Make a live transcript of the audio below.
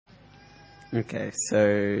Okay,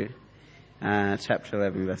 so chapter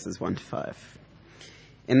 11, verses 1 to 5.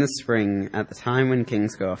 In the spring, at the time when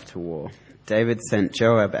kings go off to war, David sent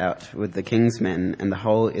Joab out with the king's men and the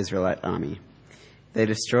whole Israelite army. They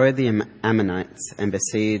destroyed the Ammonites and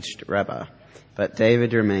besieged Rabbah, but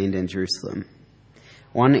David remained in Jerusalem.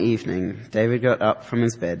 One evening, David got up from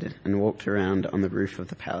his bed and walked around on the roof of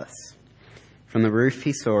the palace. From the roof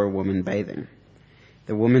he saw a woman bathing.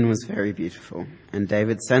 The woman was very beautiful, and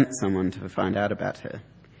David sent someone to find out about her.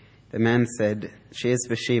 The man said, "She is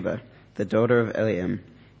Bathsheba, the daughter of Eliam,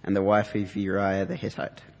 and the wife of Uriah the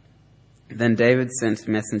Hittite." Then David sent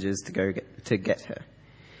messengers to go to get her.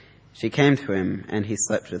 She came to him, and he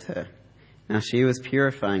slept with her. Now she was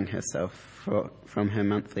purifying herself from her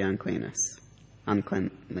monthly uncleanness.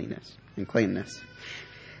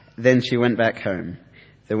 Then she went back home.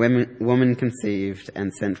 The woman conceived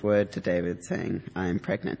and sent word to David, saying, "I am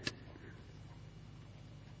pregnant."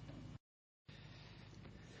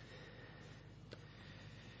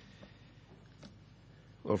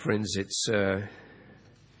 Well, friends, it's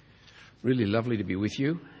really lovely to be with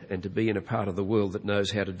you and to be in a part of the world that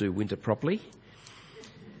knows how to do winter properly.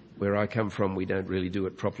 Where I come from, we don't really do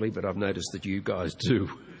it properly, but I've noticed that you guys do.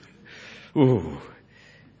 Ooh.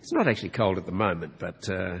 It's not actually cold at the moment, but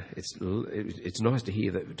it's nice to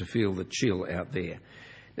to feel the chill out there.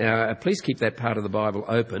 Now, please keep that part of the Bible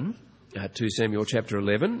open, 2 Samuel chapter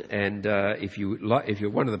 11, and if you're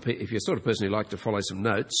sort of person who like to follow some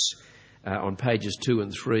notes, on pages 2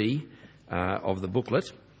 and 3 of the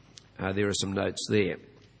booklet, there are some notes there.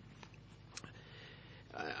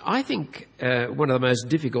 I think one of the most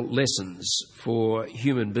difficult lessons for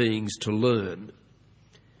human beings to learn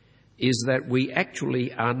is that we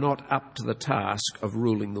actually are not up to the task of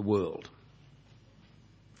ruling the world.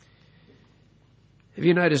 Have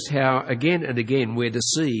you noticed how again and again we're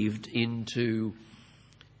deceived into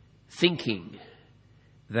thinking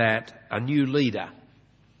that a new leader,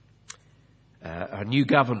 a new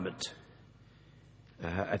government,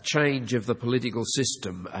 a change of the political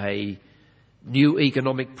system, a new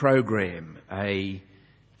economic program, a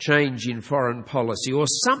change in foreign policy or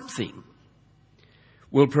something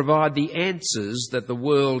will provide the answers that the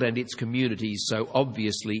world and its communities so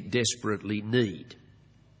obviously desperately need.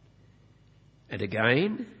 And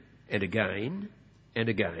again, and again, and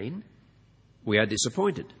again, we are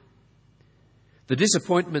disappointed. The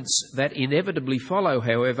disappointments that inevitably follow,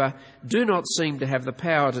 however, do not seem to have the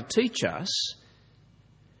power to teach us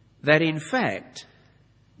that, in fact,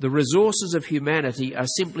 the resources of humanity are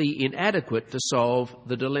simply inadequate to solve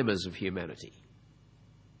the dilemmas of humanity.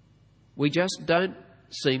 We just don't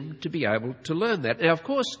seem to be able to learn that. Now, of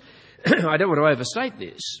course, I don't want to overstate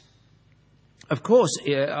this. Of course,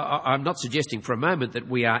 I'm not suggesting for a moment that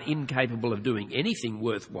we are incapable of doing anything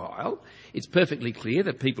worthwhile. It's perfectly clear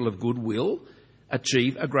that people of goodwill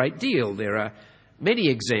achieve a great deal. There are many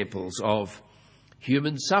examples of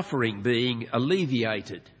human suffering being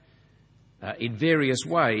alleviated in various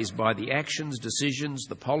ways by the actions, decisions,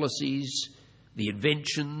 the policies, the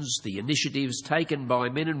inventions, the initiatives taken by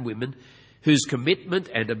men and women whose commitment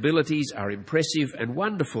and abilities are impressive and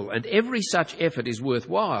wonderful, and every such effort is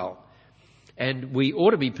worthwhile. And we ought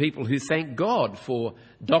to be people who thank God for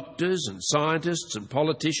doctors and scientists and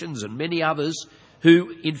politicians and many others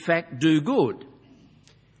who, in fact, do good.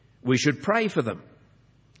 We should pray for them.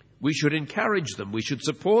 We should encourage them. We should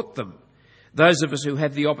support them. Those of us who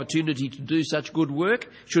have the opportunity to do such good work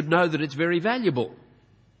should know that it's very valuable.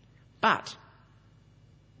 But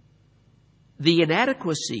the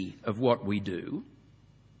inadequacy of what we do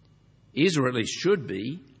is, or at least should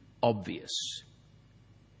be, obvious.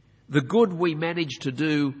 The good we manage to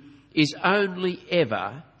do is only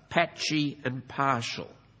ever patchy and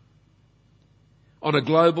partial. On a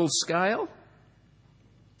global scale,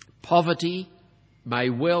 poverty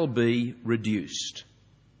may well be reduced.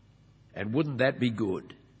 And wouldn't that be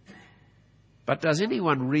good? But does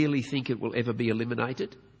anyone really think it will ever be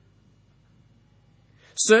eliminated?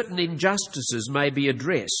 Certain injustices may be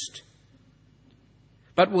addressed,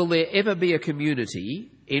 but will there ever be a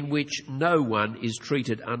community in which no one is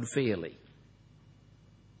treated unfairly?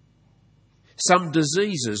 Some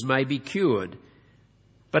diseases may be cured,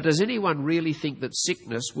 but does anyone really think that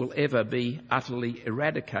sickness will ever be utterly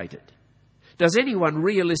eradicated? Does anyone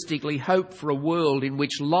realistically hope for a world in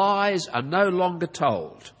which lies are no longer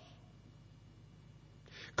told?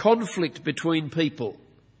 Conflict between people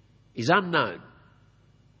is unknown.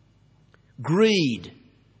 Greed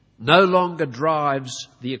no longer drives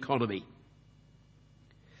the economy.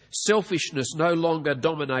 Selfishness no longer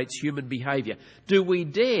dominates human behaviour. Do we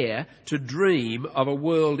dare to dream of a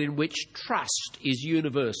world in which trust is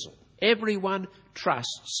universal? Everyone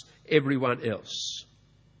trusts everyone else.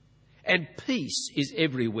 And peace is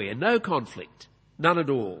everywhere. No conflict. None at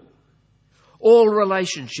all. All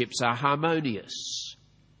relationships are harmonious.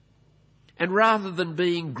 And rather than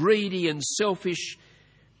being greedy and selfish,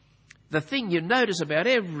 the thing you notice about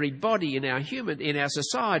everybody in our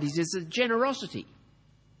societies is the generosity.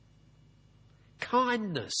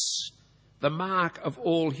 Kindness, the mark of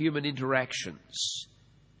all human interactions.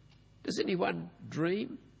 Does anyone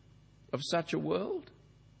dream of such a world?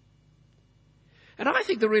 And I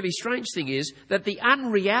think the really strange thing is that the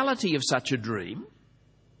unreality of such a dream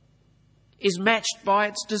is matched by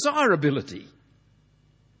its desirability.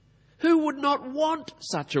 Who would not want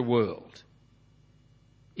such a world,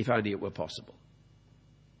 if only it were possible?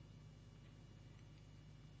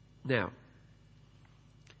 Now,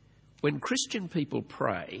 when Christian people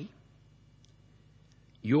pray,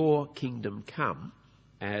 "Your kingdom come,"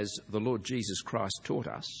 as the Lord Jesus Christ taught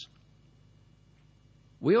us,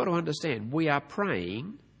 we ought to understand we are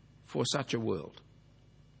praying for such a world.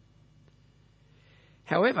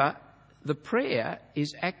 However, the prayer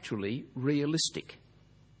is actually realistic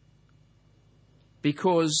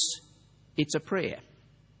because it's a prayer,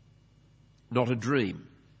 not a dream.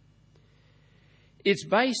 It's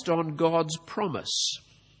based on God's promise,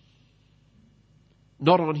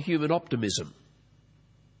 not on human optimism.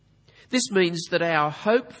 This means that our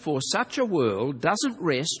hope for such a world doesn't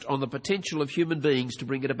rest on the potential of human beings to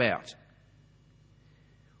bring it about.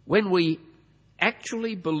 When we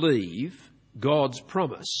actually believe God's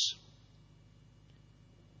promise,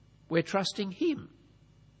 we're trusting Him.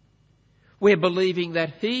 We're believing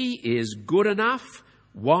that He is good enough,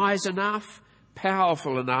 wise enough,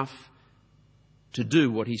 powerful enough to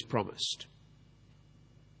do what He's promised.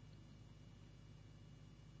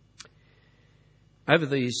 Over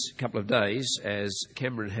these couple of days, as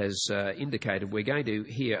Cameron has indicated, we're going to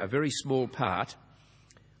hear a very small part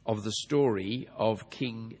of the story of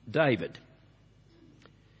King David.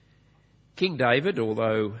 King David,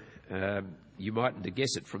 although you mightn't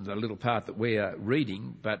guess it from the little part that we're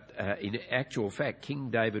reading, but in actual fact,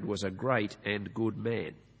 King David was a great and good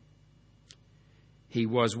man. He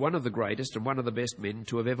was one of the greatest and one of the best men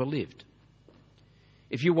to have ever lived.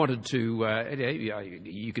 If you wanted to,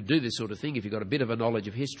 you could do this sort of thing if you've got a bit of a knowledge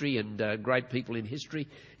of history and great people in history.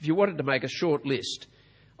 If you wanted to make a short list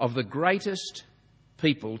of the greatest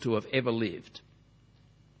people to have ever lived,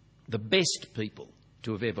 the best people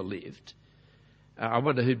to have ever lived, I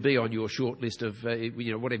wonder who'd be on your short list of,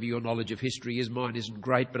 whatever your knowledge of history is. Mine isn't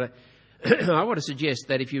great, but I want to suggest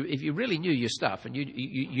that if you really knew your stuff and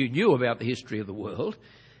you knew about the history of the world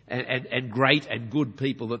and great and good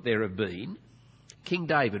people that there have been, King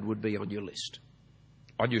David would be on your list,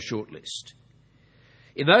 on your short list.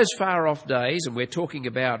 In those far-off days, and we're talking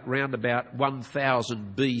about round about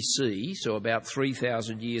 1000 BC, so about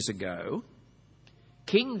 3,000 years ago,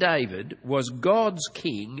 King David was God's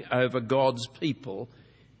king over God's people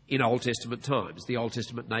in Old Testament times, the Old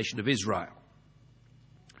Testament nation of Israel.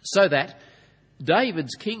 So that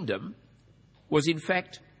David's kingdom was in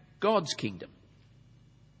fact God's kingdom.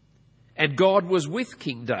 And God was with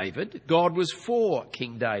King David. God was for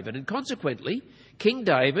King David. And consequently, King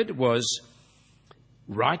David was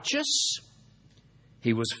righteous.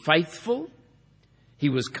 He was faithful. He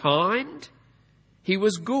was kind. He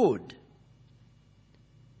was good.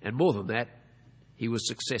 And more than that, he was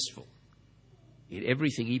successful in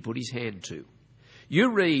everything he put his hand to.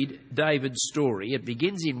 You read David's story. It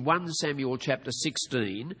begins in 1 Samuel chapter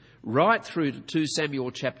 16, right through to 2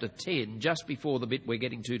 Samuel chapter 10, just before the bit we're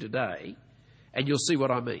getting to today, and you'll see what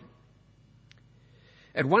I mean.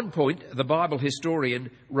 At one point, the Bible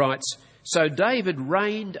historian writes, "So David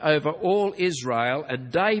reigned over all Israel,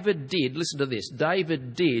 and David did," listen to this,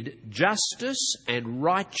 "David did justice and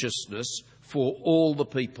righteousness for all the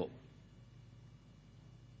people."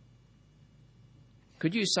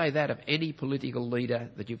 Could you say that of any political leader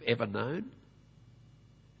that you've ever known?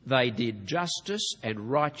 They did justice and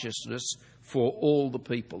righteousness for all the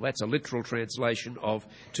people. That's a literal translation of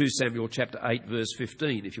 2 Samuel chapter 8, verse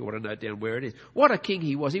 15, if you want to note down where it is. What a king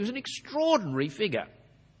he was. He was an extraordinary figure.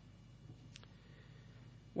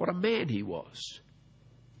 What a man he was.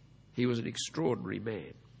 He was an extraordinary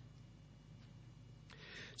man.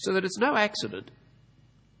 So that it's no accident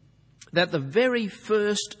that the very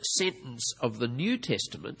first sentence of the New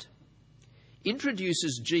Testament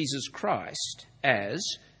introduces Jesus Christ as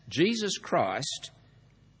Jesus Christ,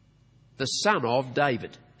 the son of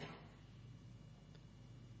David.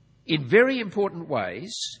 In very important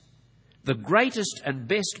ways, the greatest and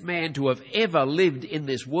best man to have ever lived in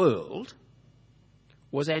this world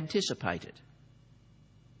was anticipated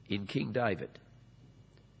in King David.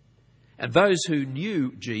 And those who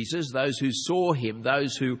knew Jesus, those who saw him,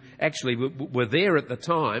 those who actually were there at the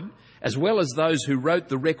time, as well as those who wrote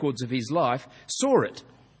the records of his life, saw it.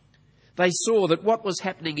 They saw that what was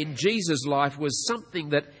happening in Jesus' life was something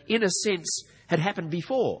that, in a sense, had happened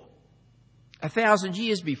before, 1,000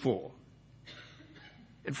 years before.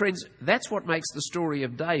 And friends, that's what makes the story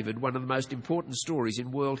of David one of the most important stories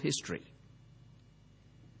in world history.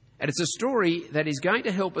 And it's a story that is going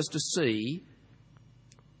to help us to see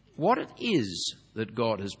what it is that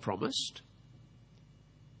God has promised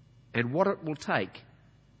and what it will take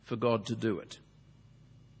for God to do it.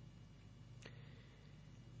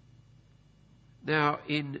 Now,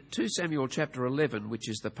 in 2 Samuel chapter 11, which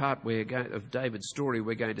is the part of David's story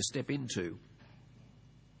we're going to step into,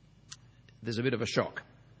 there's a bit of a shock.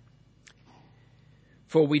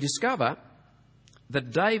 For we discover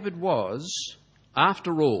that David was,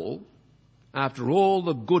 after all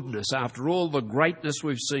the goodness, after all the greatness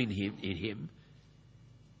we've seen in him,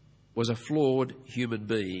 was a flawed human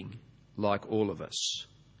being like all of us.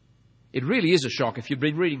 It really is a shock. If you've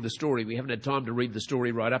been reading the story, we haven't had time to read the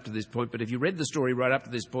story right up to this point, but if you read the story right up to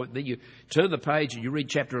this point, then you turn the page and you read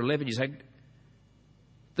chapter 11, you say,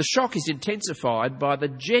 the shock is intensified by the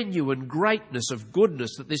genuine greatness of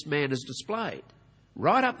goodness that this man has displayed.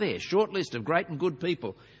 Right up there, short list of great and good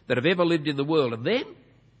people that have ever lived in the world. And then,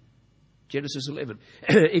 Genesis 11.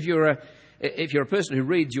 If you're a person who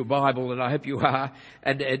reads your Bible, and I hope you are,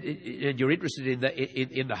 and you're interested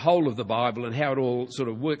in the whole of the Bible and how it all sort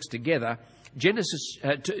of works together, 2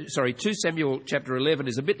 Samuel chapter 11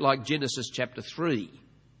 is a bit like Genesis chapter 3,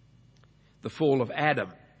 the fall of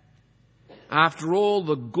Adam. After all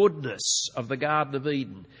the goodness of the Garden of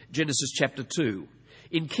Eden, Genesis chapter 2.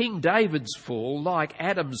 In King David's fall, like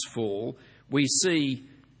Adam's fall, we see,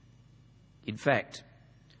 in fact,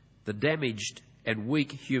 the damaged and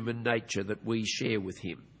weak human nature that we share with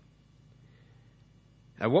him.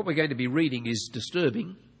 Now, what we're going to be reading is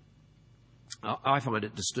disturbing. I find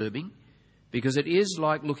it disturbing because it is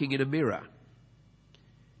like looking in a mirror.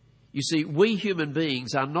 You see, we human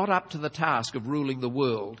beings are not up to the task of ruling the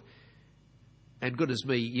world. And goodness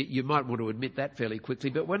me, you might want to admit that fairly quickly,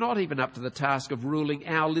 but we're not even up to the task of ruling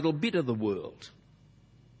our little bit of the world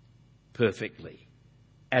perfectly,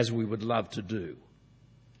 as we would love to do.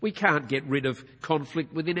 We can't get rid of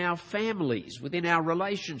conflict within our families, within our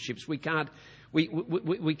relationships. We can't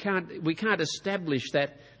establish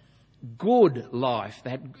that good life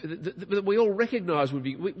that we all recognise would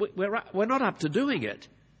be. We're not up to doing it.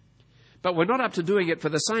 But we're not up to doing it for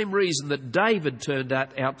the same reason that David turned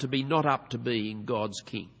out to be not up to being God's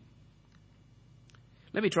king.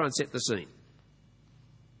 Let me try and set the scene.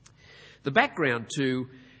 The background to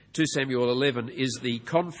 2 Samuel 11 is the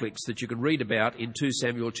conflicts that you can read about in 2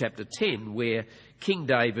 Samuel chapter 10, where King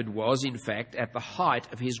David was, in fact, at the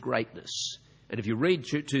height of his greatness. And if you read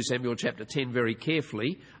 2 Samuel chapter 10 very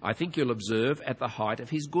carefully, I think you'll observe at the height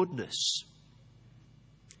of his goodness.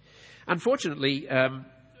 Unfortunately,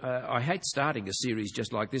 I hate starting a series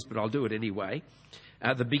just like this, but I'll do it anyway.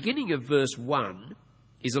 The beginning of verse 1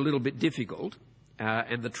 is a little bit difficult,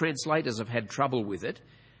 and the translators have had trouble with it.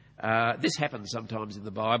 This happens sometimes in the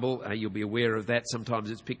Bible. You'll be aware of that. Sometimes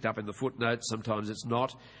it's picked up in the footnotes, sometimes it's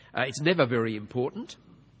not. It's never very important.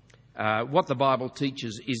 What the Bible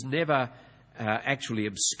teaches is never actually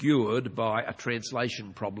obscured by a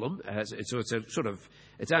translation problem. It's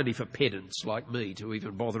only for pedants like me to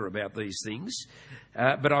even bother about these things.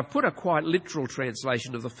 But I've put a quite literal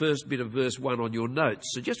translation of the first bit of verse 1 on your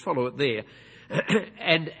notes, so just follow it there.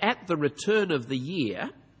 And at the return of the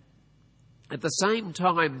year, at the same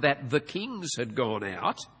time that the kings had gone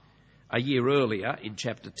out, a year earlier in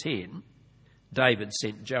chapter 10, David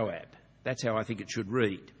sent Joab. That's how I think it should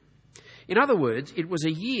read. In other words, it was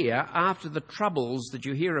a year after the troubles that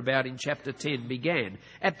you hear about in chapter 10 began.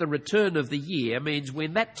 At the return of the year means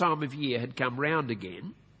when that time of year had come round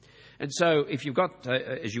again. And so if you've got,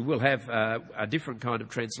 as you will have, a different kind of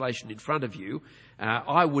translation in front of you,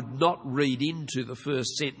 I would not read into the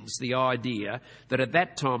first sentence the idea that at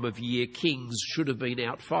that time of year kings should have been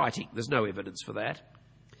out fighting. There's no evidence for that.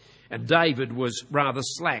 And David was rather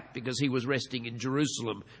slack because he was resting in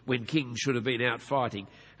Jerusalem when kings should have been out fighting.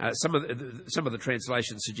 Some of the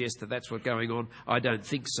translations suggest that that's what's going on. I don't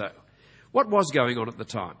think so. What was going on at the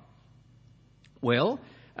time? Well,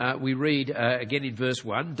 we read again in verse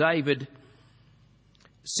 1, David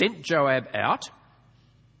sent Joab out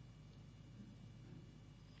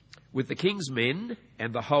with the king's men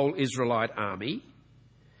and the whole Israelite army.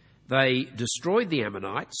 They destroyed the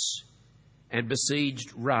Ammonites and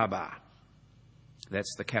besieged Rabbah.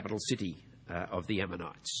 That's the capital city of the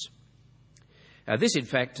Ammonites. This, in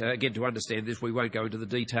fact, again, to understand this, we won't go into the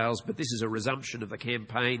details, but this is a resumption of the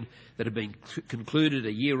campaign that had been concluded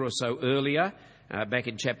a year or so earlier, back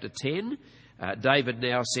in chapter 10. David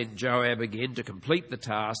now sent Joab again to complete the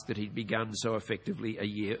task that he'd begun so effectively a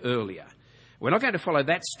year earlier. We're not going to follow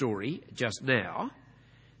that story just now.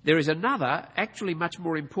 There is another, actually much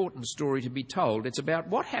more important story to be told. It's about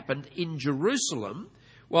what happened in Jerusalem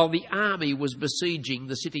while the army was besieging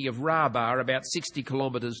the city of Rabbah, about 60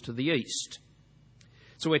 kilometres to the east.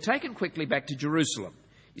 So we're taken quickly back to Jerusalem.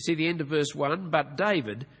 You see the end of verse 1, but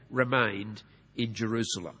David remained in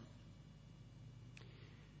Jerusalem.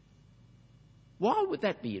 Why would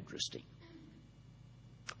that be interesting?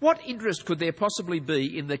 What interest could there possibly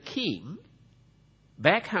be in the king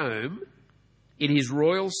back home in his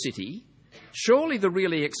royal city? Surely the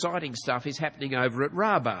really exciting stuff is happening over at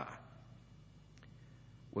Rabbah.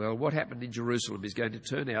 Well, what happened in Jerusalem is going to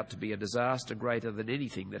turn out to be a disaster greater than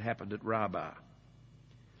anything that happened at Rabbah.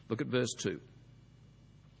 Look at verse 2.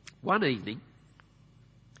 One evening,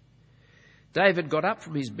 David got up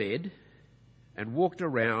from his bed and walked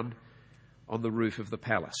around on the roof of the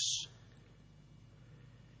palace.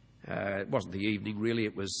 It wasn't the evening, really.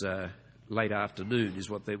 It was late afternoon, is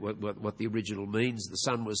what the original means. The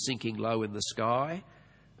sun was sinking low in the sky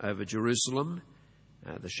over Jerusalem.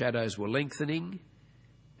 The shadows were lengthening,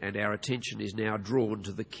 and our attention is now drawn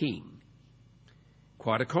to the king.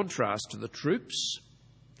 Quite a contrast to the troops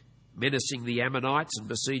menacing the Ammonites and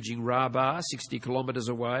besieging Rabbah, 60 kilometres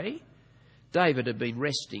away. David had been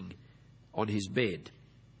resting on his bed,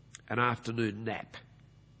 an afternoon nap.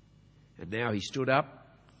 And now he stood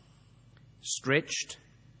up, stretched,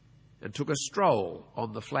 and took a stroll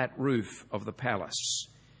on the flat roof of the palace,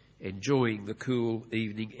 enjoying the cool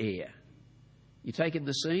evening air. You take in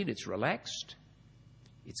the scene, it's relaxed,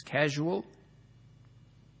 it's casual,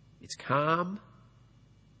 it's calm,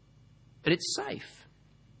 and it's safe.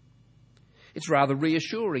 It's rather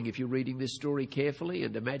reassuring if you're reading this story carefully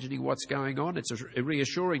and imagining what's going on. It's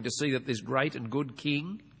reassuring to see that this great and good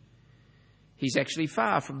king, he's actually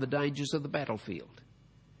far from the dangers of the battlefield.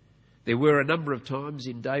 There were a number of times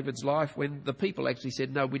in David's life when the people actually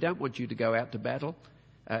said, no, we don't want you to go out to battle.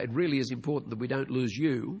 It really is important that we don't lose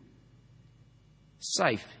you.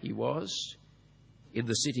 Safe he was in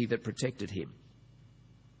the city that protected him.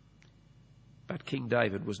 But King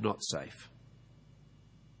David was not safe.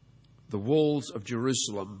 The walls of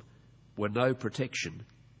Jerusalem were no protection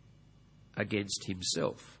against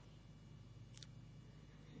himself.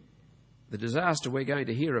 The disaster we're going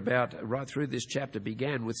to hear about right through this chapter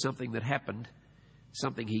began with something that happened,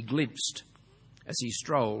 something he glimpsed as he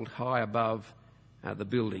strolled high above the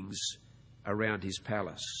buildings around his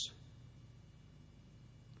palace.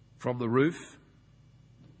 From the roof,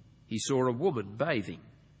 he saw a woman bathing,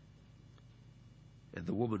 and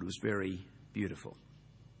the woman was very beautiful.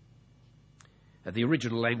 The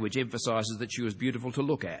original language emphasises that she was beautiful to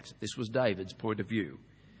look at. This was David's point of view.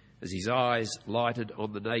 As his eyes lighted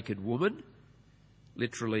on the naked woman,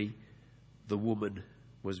 literally, the woman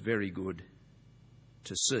was very good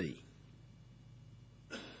to see.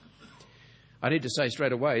 I need to say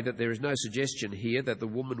straight away that there is no suggestion here that the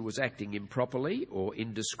woman was acting improperly or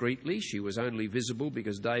indiscreetly. She was only visible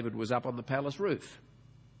because David was up on the palace roof.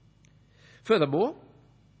 Furthermore,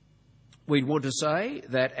 we'd want to say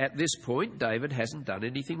that at this point, David hasn't done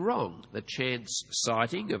anything wrong. The chance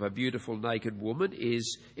sighting of a beautiful naked woman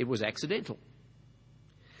was accidental.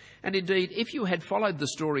 And indeed, if you had followed the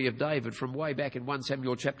story of David from way back in 1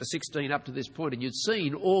 Samuel chapter 16 up to this point, and you'd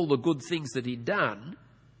seen all the good things that he'd done,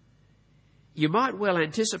 you might well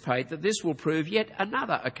anticipate that this will prove yet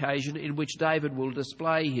another occasion in which David will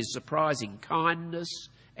display his surprising kindness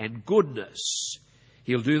and goodness.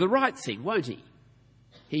 He'll do the right thing, won't he?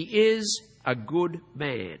 He is a good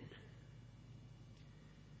man.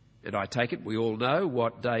 And I take it we all know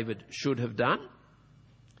what David should have done.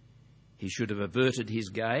 He should have averted his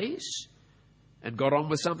gaze and got on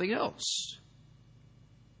with something else.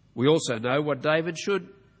 We also know what David should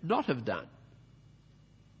not have done.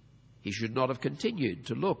 He should not have continued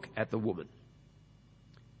to look at the woman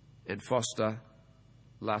and foster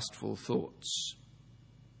lustful thoughts.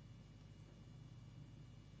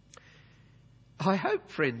 I hope,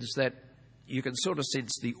 friends, that you can sort of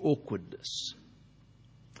sense the awkwardness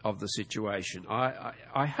of the situation.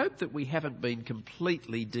 I hope that we haven't been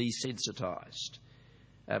completely desensitised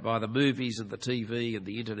by the movies and the TV and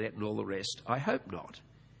the internet and all the rest. I hope not.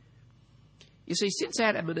 You see, since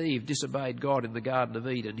Adam and Eve disobeyed God in the Garden of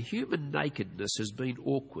Eden, human nakedness has been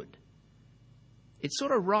awkward. It's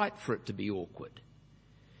sort of right for it to be awkward.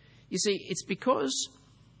 You see, it's because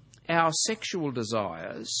our sexual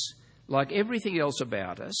desires, like everything else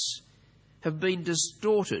about us, have been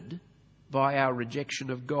distorted by our rejection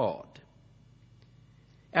of God.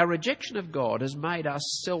 Our rejection of God has made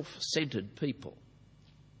us self-centred people.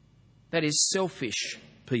 That is, selfish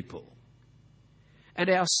people. And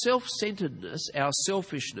our self-centredness, our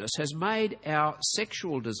selfishness, has made our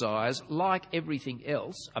sexual desires, like everything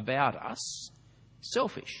else about us,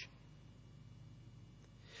 selfish.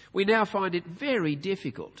 We now find it very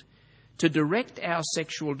difficult to direct our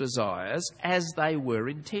sexual desires as they were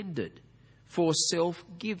intended, for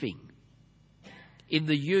self-giving, in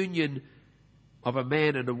the union of a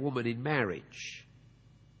man and a woman in marriage,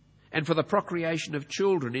 and for the procreation of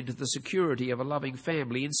children into the security of a loving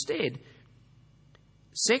family. Instead,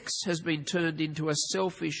 sex has been turned into a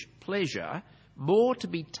selfish pleasure, more to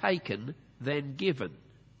be taken than given.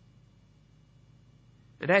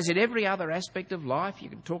 And as in every other aspect of life, you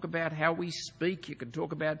can talk about how we speak, you can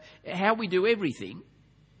talk about how we do everything.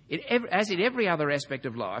 As in every other aspect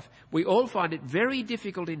of life, we all find it very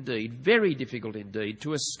difficult indeed,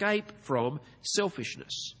 to escape from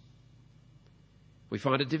selfishness. We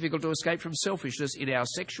find it difficult to escape from selfishness in our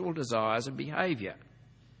sexual desires and behaviour.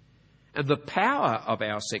 And the power of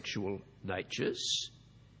our sexual natures,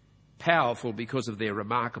 powerful because of their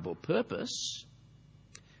remarkable purpose,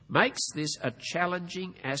 makes this a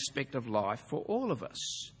challenging aspect of life for all of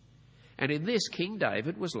us. And in this, King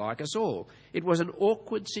David was like us all. It was an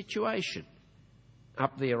awkward situation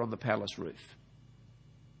up there on the palace roof.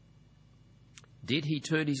 Did he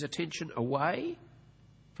turn his attention away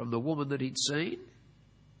from the woman that he'd seen?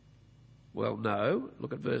 Well, no.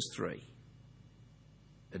 Look at verse 3.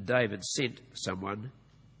 And David sent someone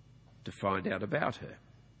to find out about her.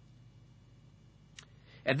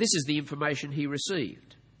 And this is the information he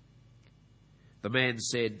received. The man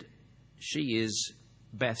said, "She is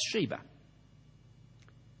Bathsheba,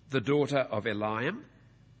 the daughter of Eliam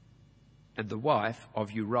and the wife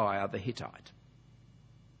of Uriah the Hittite."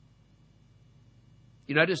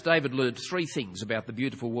 You notice David learned three things about the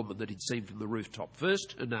beautiful woman that he'd seen from the rooftop.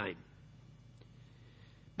 First, her name,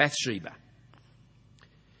 Bathsheba.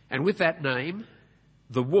 And with that name,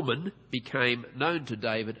 the woman became known to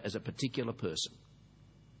David as a particular person,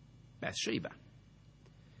 Bathsheba.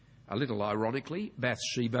 A little ironically,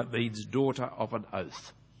 Bathsheba means daughter of an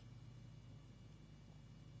oath.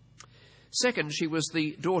 Second, she was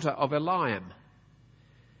the daughter of Eliam.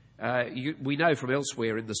 We know from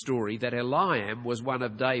elsewhere in the story that Eliam was one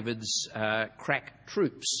of David's crack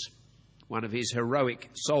troops, one of his heroic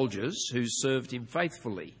soldiers who served him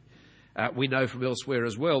faithfully. We know from elsewhere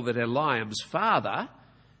as well that Eliam's father,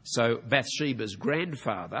 so Bathsheba's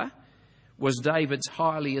grandfather, was David's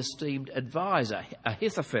highly esteemed advisor,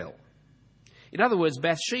 Ahithophel. In other words,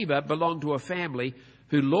 Bathsheba belonged to a family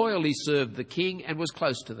who loyally served the king and was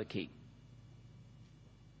close to the king.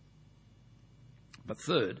 But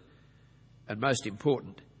third, and most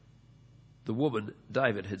important, the woman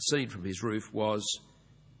David had seen from his roof was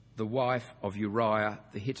the wife of Uriah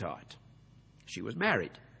the Hittite. She was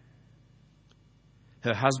married.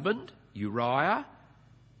 Her husband, Uriah,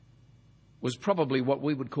 was probably what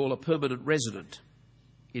we would call a permanent resident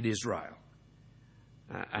in Israel.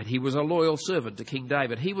 And he was a loyal servant to King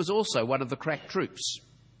David. He was also one of the crack troops.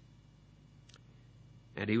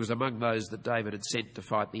 And he was among those that David had sent to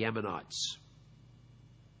fight the Ammonites.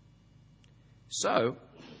 So,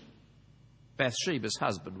 Bathsheba's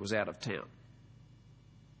husband was out of town.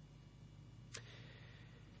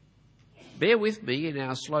 Bear with me in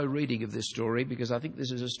our slow reading of this story, because I think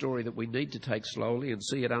this is a story that we need to take slowly and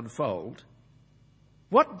see it unfold.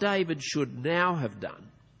 What David should now have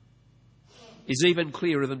done is even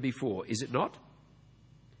clearer than before, is it not?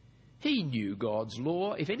 He knew God's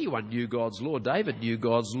law. If anyone knew God's law, David knew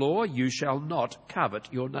God's law. You shall not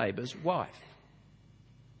covet your neighbour's wife.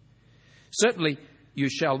 Certainly, you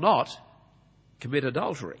shall not commit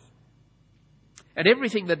adultery. And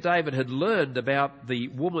everything that David had learned about the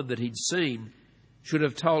woman that he'd seen should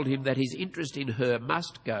have told him that his interest in her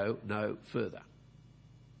must go no further.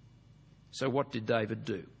 So what did David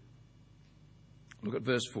do? Look at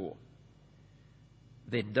verse 4.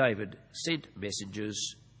 Then David sent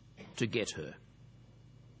messengers to get her.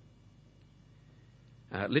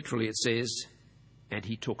 Literally it says, and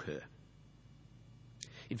he took her.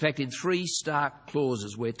 In fact, in three stark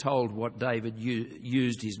clauses, we're told what David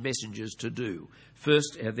used his messengers to do.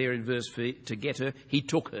 First, there in verse 4, to get her, he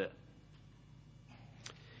took her.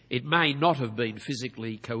 It may not have been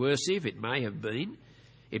physically coercive, it may have been.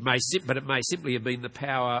 But it may simply have been the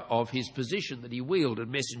power of his position that he wielded.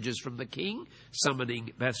 Messengers from the king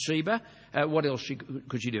summoning Bathsheba. What else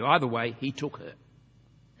could she do? Either way, he took her.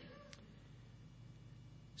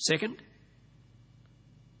 Second,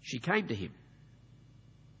 she came to him.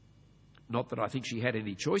 Not that I think she had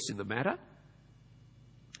any choice in the matter.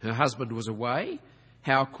 Her husband was away.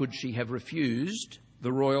 How could she have refused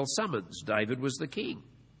the royal summons? David was the king.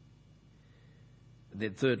 And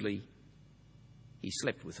then thirdly, he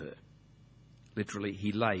slept with her. Literally,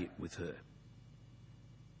 he lay with her.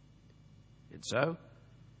 And so,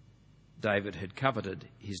 David had coveted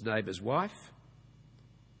his neighbour's wife.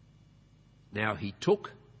 Now he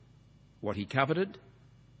took what he coveted.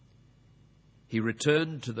 He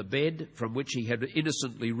returned to the bed from which he had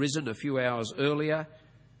innocently risen a few hours earlier,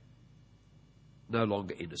 no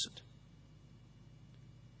longer innocent.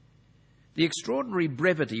 The extraordinary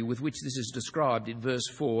brevity with which this is described in verse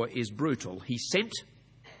 4 is brutal. He sent,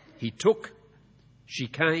 he took, she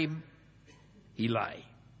came, he lay.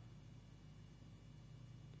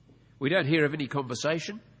 We don't hear of any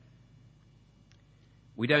conversation.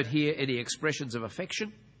 We don't hear any expressions of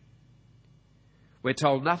affection. We're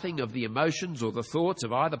told nothing of the emotions or the thoughts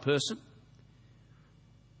of either person.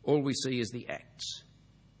 All we see is the acts.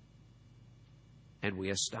 And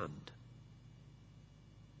we are stunned.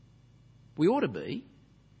 We ought to be.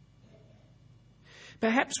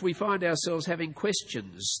 Perhaps we find ourselves having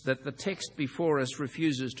questions that the text before us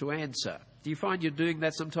refuses to answer. Do you find you're doing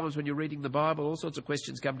that sometimes when you're reading the Bible? All sorts of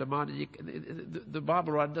questions come to mind and the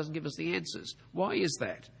Bible writer doesn't give us the answers. Why is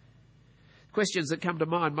that? Questions that come to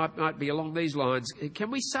mind might be along these lines. Can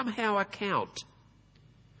we somehow account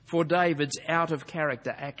for David's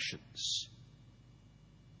out-of-character actions?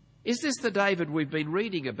 Is this the David we've been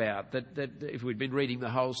reading about, that if we'd been reading the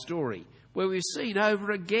whole story, where we've seen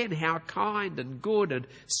over again how kind and good and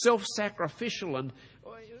self-sacrificial and...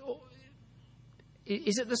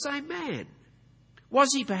 Is it the same man?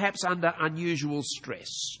 Was he perhaps under unusual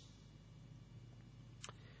stress?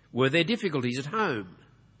 Were there difficulties at home?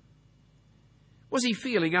 Was he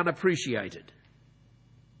feeling unappreciated?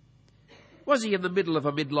 Was he in the middle of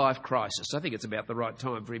a midlife crisis? I think it's about the right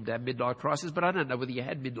time for him to have midlife crisis, but I don't know whether you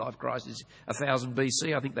had midlife crisis 1000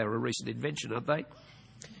 BC. I think they were a recent invention, aren't they?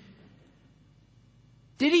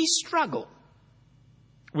 Did he struggle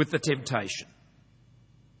with the temptation?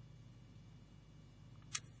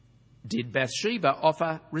 Did Bathsheba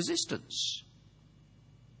offer resistance?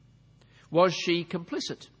 Was she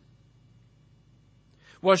complicit?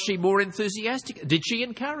 Was she more enthusiastic? Did she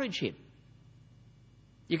encourage him?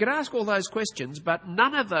 You could ask all those questions, but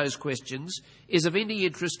none of those questions is of any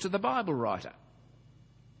interest to the Bible writer.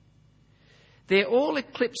 They're all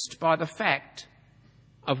eclipsed by the fact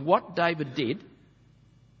of what David did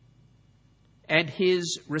and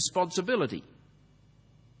his responsibility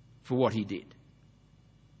for what he did.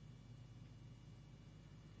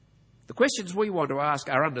 The questions we want to ask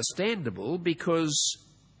are understandable because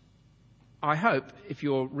I hope, if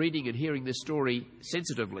you're reading and hearing this story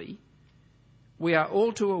sensitively, we are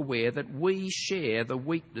all too aware that we share the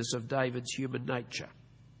weakness of David's human nature.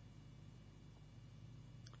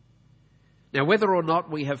 Now, whether or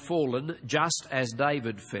not we have fallen just as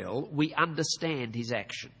David fell, we understand his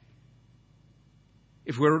action.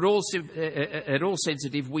 If we're at all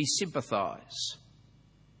sensitive, we sympathise.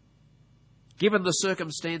 Given the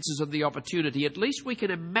circumstances and the opportunity, at least we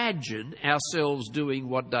can imagine ourselves doing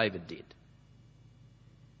what David did.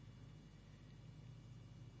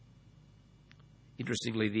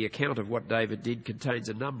 Interestingly, the account of what David did contains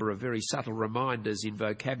a number of very subtle reminders in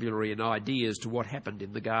vocabulary and ideas to what happened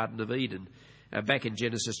in the Garden of Eden. Back in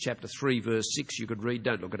Genesis chapter 3, verse 6, you could read,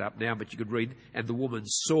 don't look it up now, but you could read, and the woman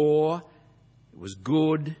saw, it was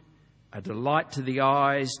good, a delight to the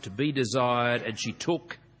eyes, to be desired, and she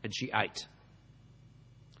took and she ate.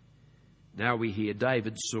 Now we hear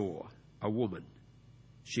David saw a woman.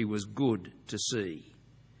 She was good to see.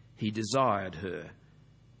 He desired her,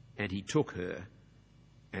 and he took her,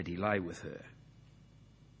 and he lay with her.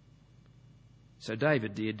 So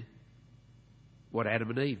David did what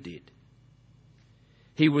Adam and Eve did.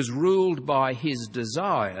 He was ruled by his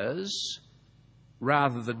desires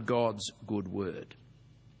rather than God's good word.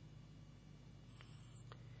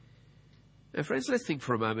 Now, friends, let's think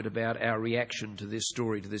for a moment about our reaction to this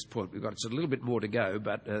story to this point. We've got a little bit more to go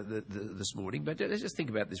this morning, but let's just think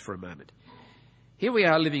about this for a moment. Here we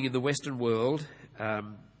are living in the Western world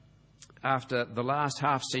after the last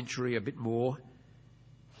half century, a bit more,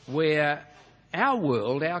 where our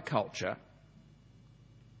world, our culture,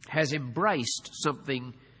 has embraced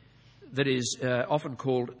something that is often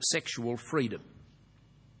called sexual freedom.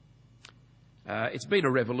 It's been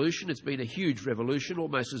a revolution. It's been a huge revolution,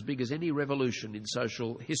 almost as big as any revolution in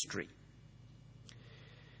social history.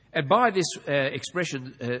 And by this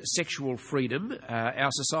expression, sexual freedom,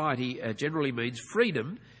 our society generally means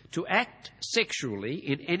freedom to act sexually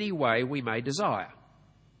in any way we may desire.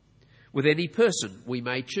 with any person we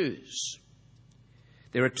may choose.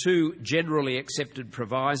 There are two generally accepted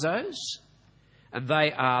provisos, and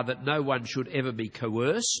they are that no one should ever be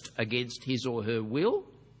coerced against his or her will,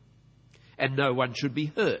 and no one should be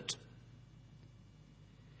hurt.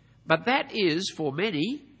 But that is, for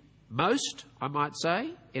many, most, I might say,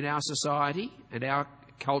 in our society and our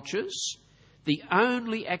cultures, the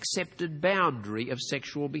only accepted boundary of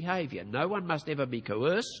sexual behaviour. No one must ever be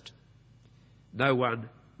coerced. No one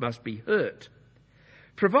must be hurt.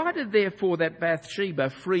 Provided, therefore, that Bathsheba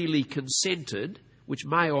freely consented, which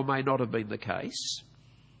may or may not have been the case,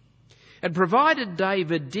 and provided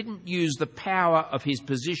David didn't use the power of his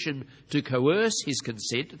position to coerce his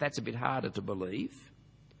consent, that's a bit harder to believe,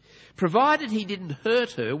 provided he didn't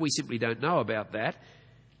hurt her, we simply don't know about that,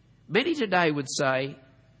 many today would say,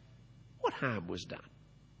 what harm was done?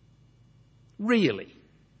 Really?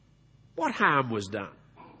 What harm was done?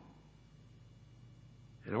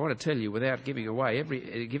 And I want to tell you, without giving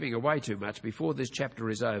away too much, before this chapter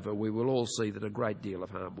is over, we will all see that a great deal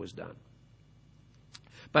of harm was done.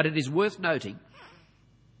 But it is worth noting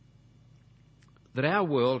that our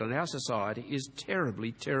world and our society is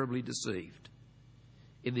terribly, terribly deceived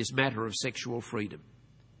in this matter of sexual freedom.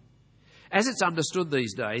 As it's understood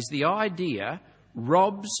these days, the idea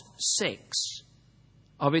robs sex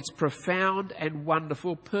of its profound and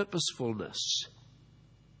wonderful purposefulness.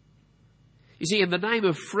 You see, in the name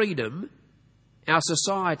of freedom, our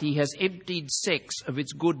society has emptied sex of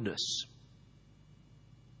its goodness.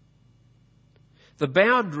 The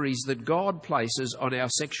boundaries that God places on our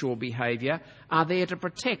sexual behaviour are there to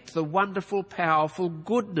protect the wonderful, powerful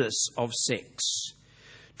goodness of sex.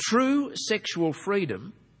 True sexual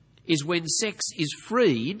freedom is when sex is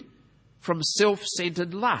freed from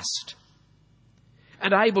self-centred lust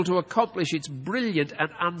and able to accomplish its brilliant and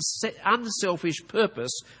unselfish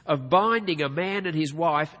purpose of binding a man and his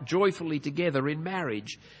wife joyfully together in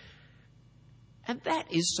marriage. And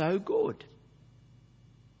that is so good.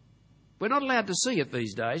 We're not allowed to see it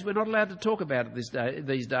these days. We're not allowed to talk about it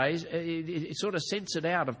these days. It's sort of censored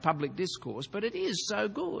out of public discourse, but it is so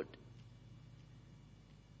good.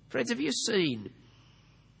 Friends, have you seen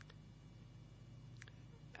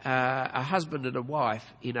a husband and a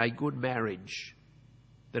wife in a good marriage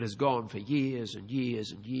that has gone for years and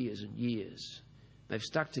years and years and years? They've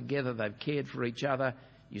stuck together, they've cared for each other.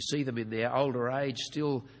 You see them in their older age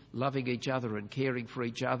still loving each other and caring for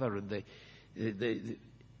each other. And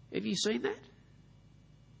have you seen that?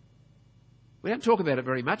 We don't talk about it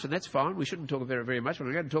very much, and that's fine. We shouldn't talk about it very much, but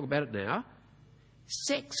we're going to talk about it now.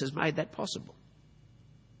 Sex has made that possible.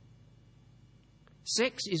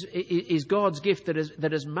 Sex is God's gift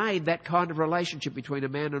that has made that kind of relationship between a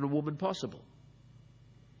man and a woman possible.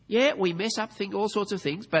 Yeah, we mess up all sorts of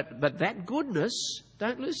things, but that goodness,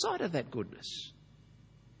 don't lose sight of that goodness.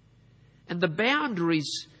 And the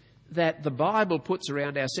boundaries that the Bible puts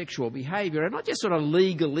around our sexual behaviour are not just sort of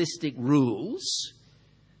legalistic rules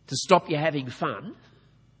to stop you having fun.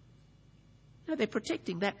 No, they're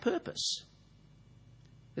protecting that purpose.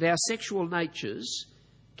 That our sexual natures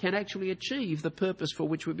can actually achieve the purpose for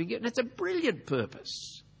which we've been given. It's a brilliant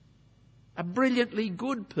purpose. A brilliantly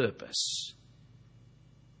good purpose.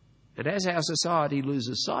 And as our society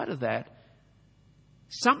loses sight of that,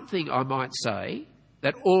 something, I might say,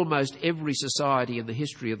 that almost every society in the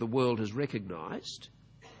history of the world has recognised.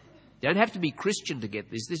 You don't have to be Christian to get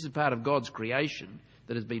this. This is part of God's creation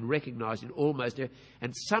that has been recognised in almost every...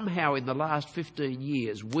 And somehow in the last 15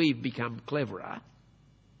 years we've become cleverer.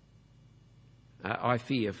 I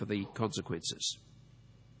fear for the consequences.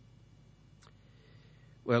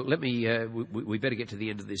 Well, we better get to the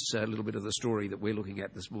end of this little bit of the story that we're looking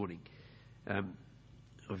at this morning. I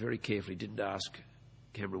very carefully didn't ask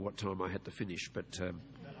Cameron what time I had to finish, but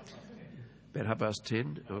about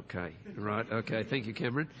 10:30. Okay, right. Okay, thank you,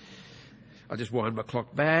 Cameron. I'll just wind my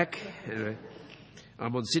clock back.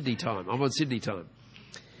 I'm on Sydney time.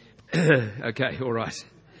 Okay, all right.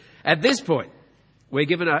 At this point, we're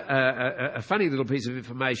given a funny little piece of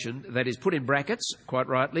information that is put in brackets, quite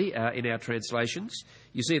rightly, in our translations.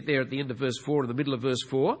 You see it there at the end of verse 4, in the middle of verse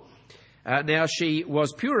 4. Now she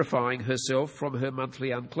was purifying herself from her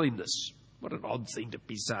monthly uncleanness. What an odd thing to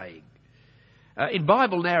be saying. In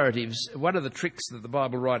Bible narratives, one of the tricks that the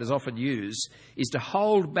Bible writers often use is to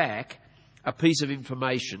hold back a piece of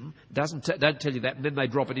information, don't tell you that, and then they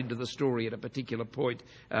drop it into the story at a particular point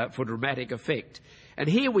for dramatic effect. And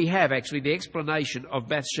here we have actually the explanation of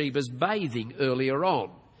Bathsheba's bathing earlier on.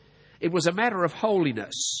 It was a matter of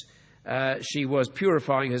holiness. She was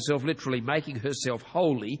purifying herself, literally making herself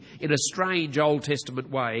holy in a strange Old Testament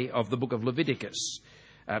way of the book of Leviticus.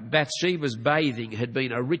 Bathsheba's bathing had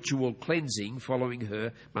been a ritual cleansing following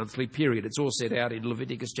her monthly period. It's all set out in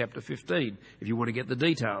Leviticus chapter 15. If you want to get the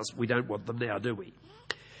details, we don't want them now, do we?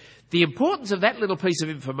 The importance of that little piece of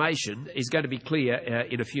information is going to be clear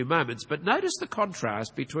in a few moments, but notice the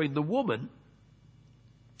contrast between the woman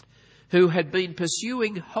who had been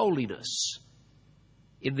pursuing holiness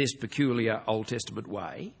in this peculiar Old Testament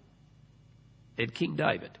way and King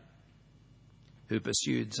David, who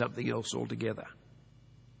pursued something else altogether.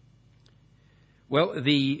 Well,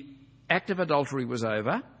 the act of adultery was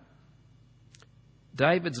over.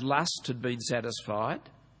 David's lust had been satisfied.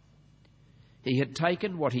 He had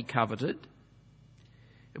taken what he coveted.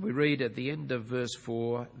 And we read at the end of verse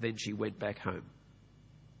 4, then she went back home.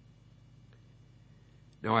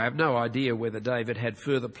 Now, I have no idea whether David had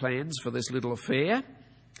further plans for this little affair,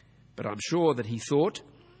 but I'm sure that he thought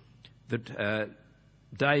that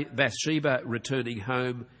Bathsheba returning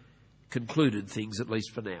home concluded things, at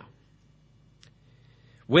least for now.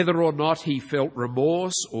 Whether or not he felt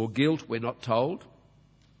remorse or guilt, we're not told.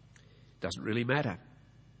 Doesn't really matter.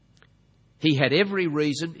 He had every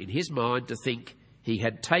reason in his mind to think he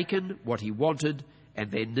had taken what he wanted and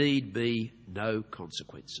there need be no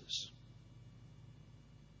consequences.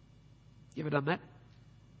 You ever done that?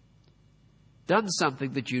 Done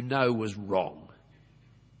something that you know was wrong.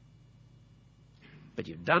 But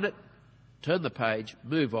you've done it, turn the page,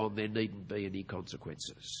 move on, there needn't be any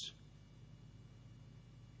consequences.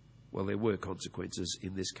 Well, there were consequences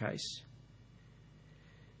in this case.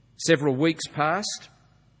 Several weeks passed.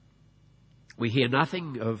 We hear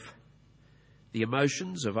nothing of the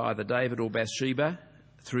emotions of either David or Bathsheba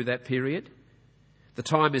through that period. The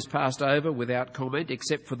time is passed over without comment,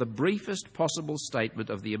 except for the briefest possible statement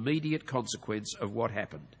of the immediate consequence of what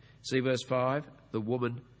happened. See verse 5, the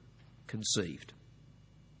woman conceived.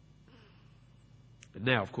 And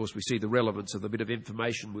now, of course, we see the relevance of the bit of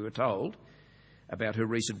information we were told about her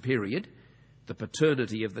recent period. The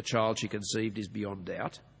paternity of the child she conceived is beyond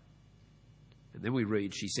doubt. And then we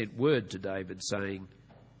read, she sent word to David saying,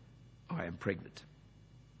 I am pregnant.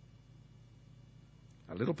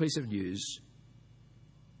 A little piece of news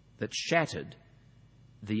that shattered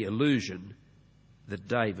the illusion that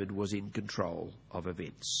David was in control of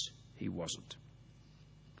events. He wasn't.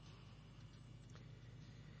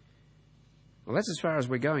 Well, that's as far as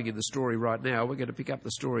we're going in the story right now. We're going to pick up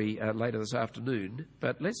the story later this afternoon,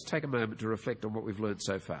 but let's take a moment to reflect on what we've learned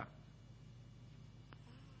so far.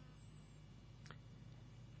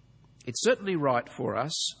 It's certainly right for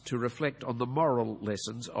us to reflect on the moral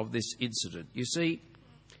lessons of this incident. You see,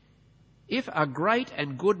 if a great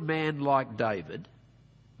and good man like David,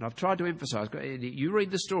 and I've tried to emphasise, you read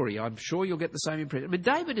the story, I'm sure you'll get the same impression. I mean,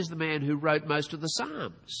 David is the man who wrote most of the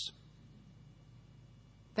Psalms.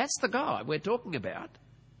 That's the guy we're talking about.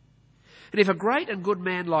 And if a great and good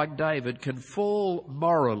man like David can fall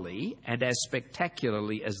morally and as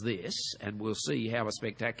spectacularly as this, and we'll see how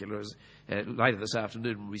spectacular is later this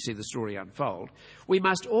afternoon when we see the story unfold, we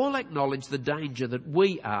must all acknowledge the danger that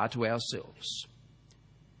we are to ourselves.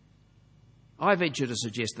 I venture to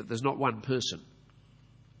suggest that there's not one person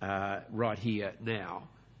right here now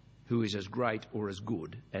who is as great or as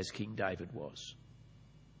good as King David was.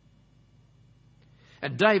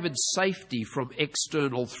 And David's safety from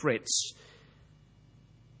external threats,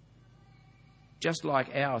 just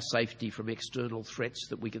like our safety from external threats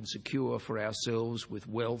that we can secure for ourselves with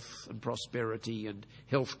wealth and prosperity and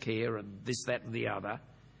health care and this, that and the other,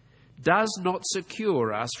 does not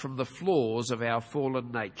secure us from the flaws of our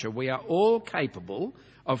fallen nature. We are all capable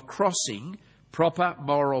of crossing proper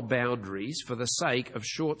moral boundaries for the sake of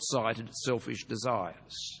short-sighted, selfish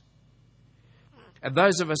desires. And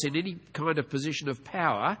those of us in any kind of position of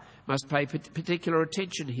power must pay particular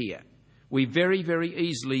attention here. We very, very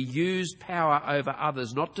easily use power over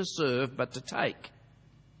others not to serve but to take.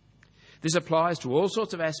 This applies to all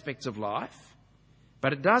sorts of aspects of life,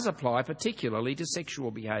 but it does apply particularly to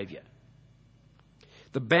sexual behaviour.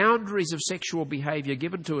 The boundaries of sexual behaviour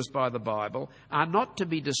given to us by the Bible are not to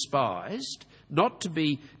be despised, not to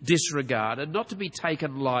be disregarded, not to be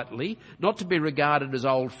taken lightly, not to be regarded as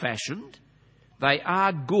old-fashioned. They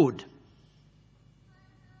are good.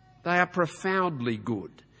 They are profoundly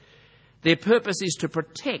good. Their purpose is to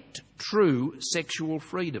protect true sexual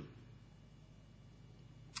freedom.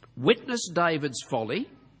 Witness David's folly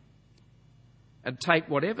and take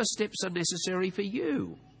whatever steps are necessary for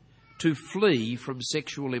you to flee from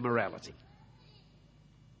sexual immorality.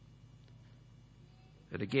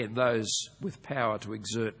 And again, those with power to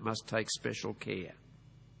exert must take special care.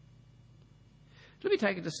 Let me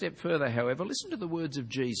take it a step further, however. Listen to the words of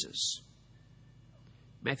Jesus.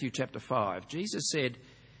 Matthew chapter 5. Jesus said,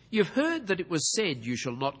 You've heard that it was said, 'You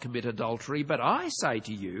shall not commit adultery,' but I say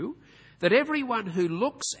to you that everyone who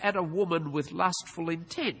looks at a woman with lustful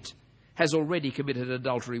intent has already committed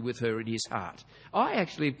adultery with her in his heart." I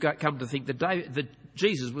actually have come to think that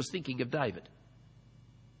Jesus was thinking of David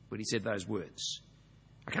when he said those words.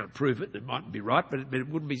 I can't prove it, it mightn't be right, but it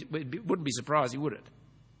wouldn't be surprising, would it?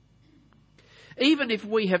 Even if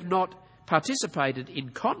we have not participated in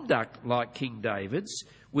conduct like King David's,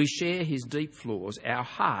 we share his deep flaws. Our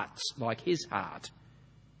hearts, like his heart,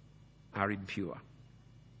 are impure.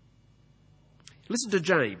 Listen to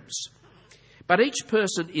James. "But each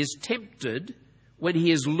person is tempted when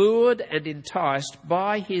he is lured and enticed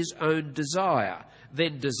by his own desire.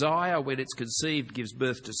 Then desire, when it's conceived, gives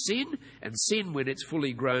birth to sin, and sin, when it's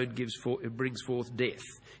fully grown, brings forth death.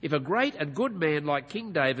 If a great and good man like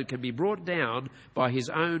King David can be brought down by his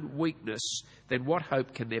own weakness, then what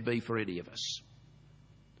hope can there be for any of us?"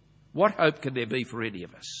 What hope can there be for any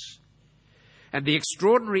of us? And the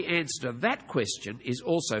extraordinary answer to that question is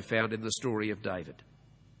also found in the story of David.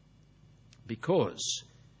 Because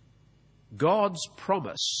God's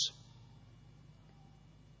promise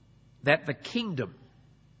that the kingdom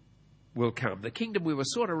will come, the kingdom we were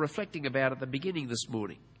sort of reflecting about at the beginning this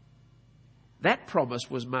morning, that promise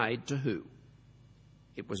was made to who?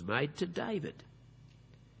 It was made to David.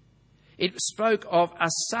 It spoke of a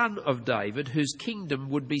son of David whose kingdom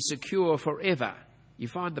would be secure forever. You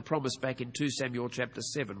find the promise back in 2 Samuel chapter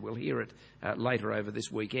 7. We'll hear it later over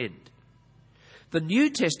this weekend. The New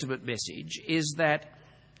Testament message is that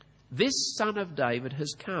this son of David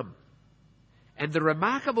has come. And the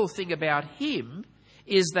remarkable thing about him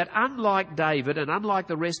is that unlike David and unlike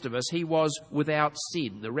the rest of us, he was without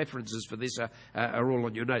sin. The references for this are all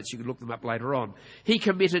on your notes. You can look them up later on. He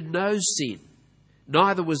committed no sin.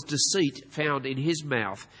 Neither was deceit found in his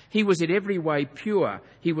mouth. He was in every way pure.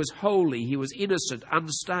 He was holy. He was innocent,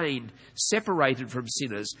 unstained, separated from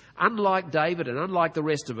sinners. Unlike David and unlike the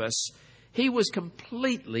rest of us, he was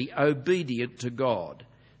completely obedient to God.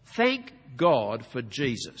 Thank God for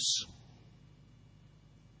Jesus,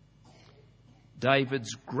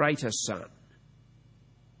 David's greater son,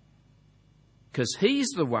 because he's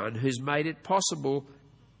the one who's made it possible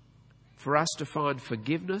for us to find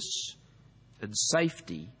forgiveness and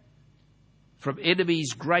safety from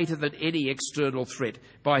enemies greater than any external threat.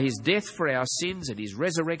 By his death for our sins and his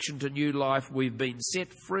resurrection to new life, we've been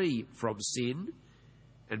set free from sin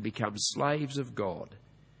and become slaves of God.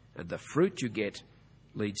 And the fruit you get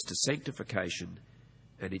leads to sanctification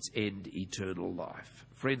and its end, eternal life.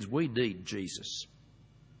 Friends, we need Jesus.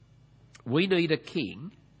 We need a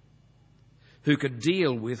king who can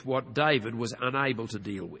deal with what David was unable to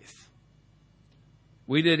deal with.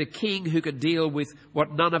 We need a king who can deal with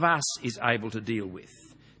what none of us is able to deal with.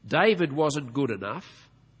 David wasn't good enough.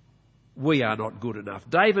 We are not good enough.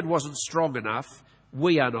 David wasn't strong enough.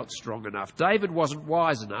 We are not strong enough. David wasn't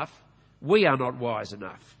wise enough. We are not wise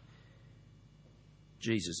enough.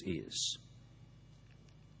 Jesus is.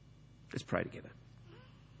 Let's pray together.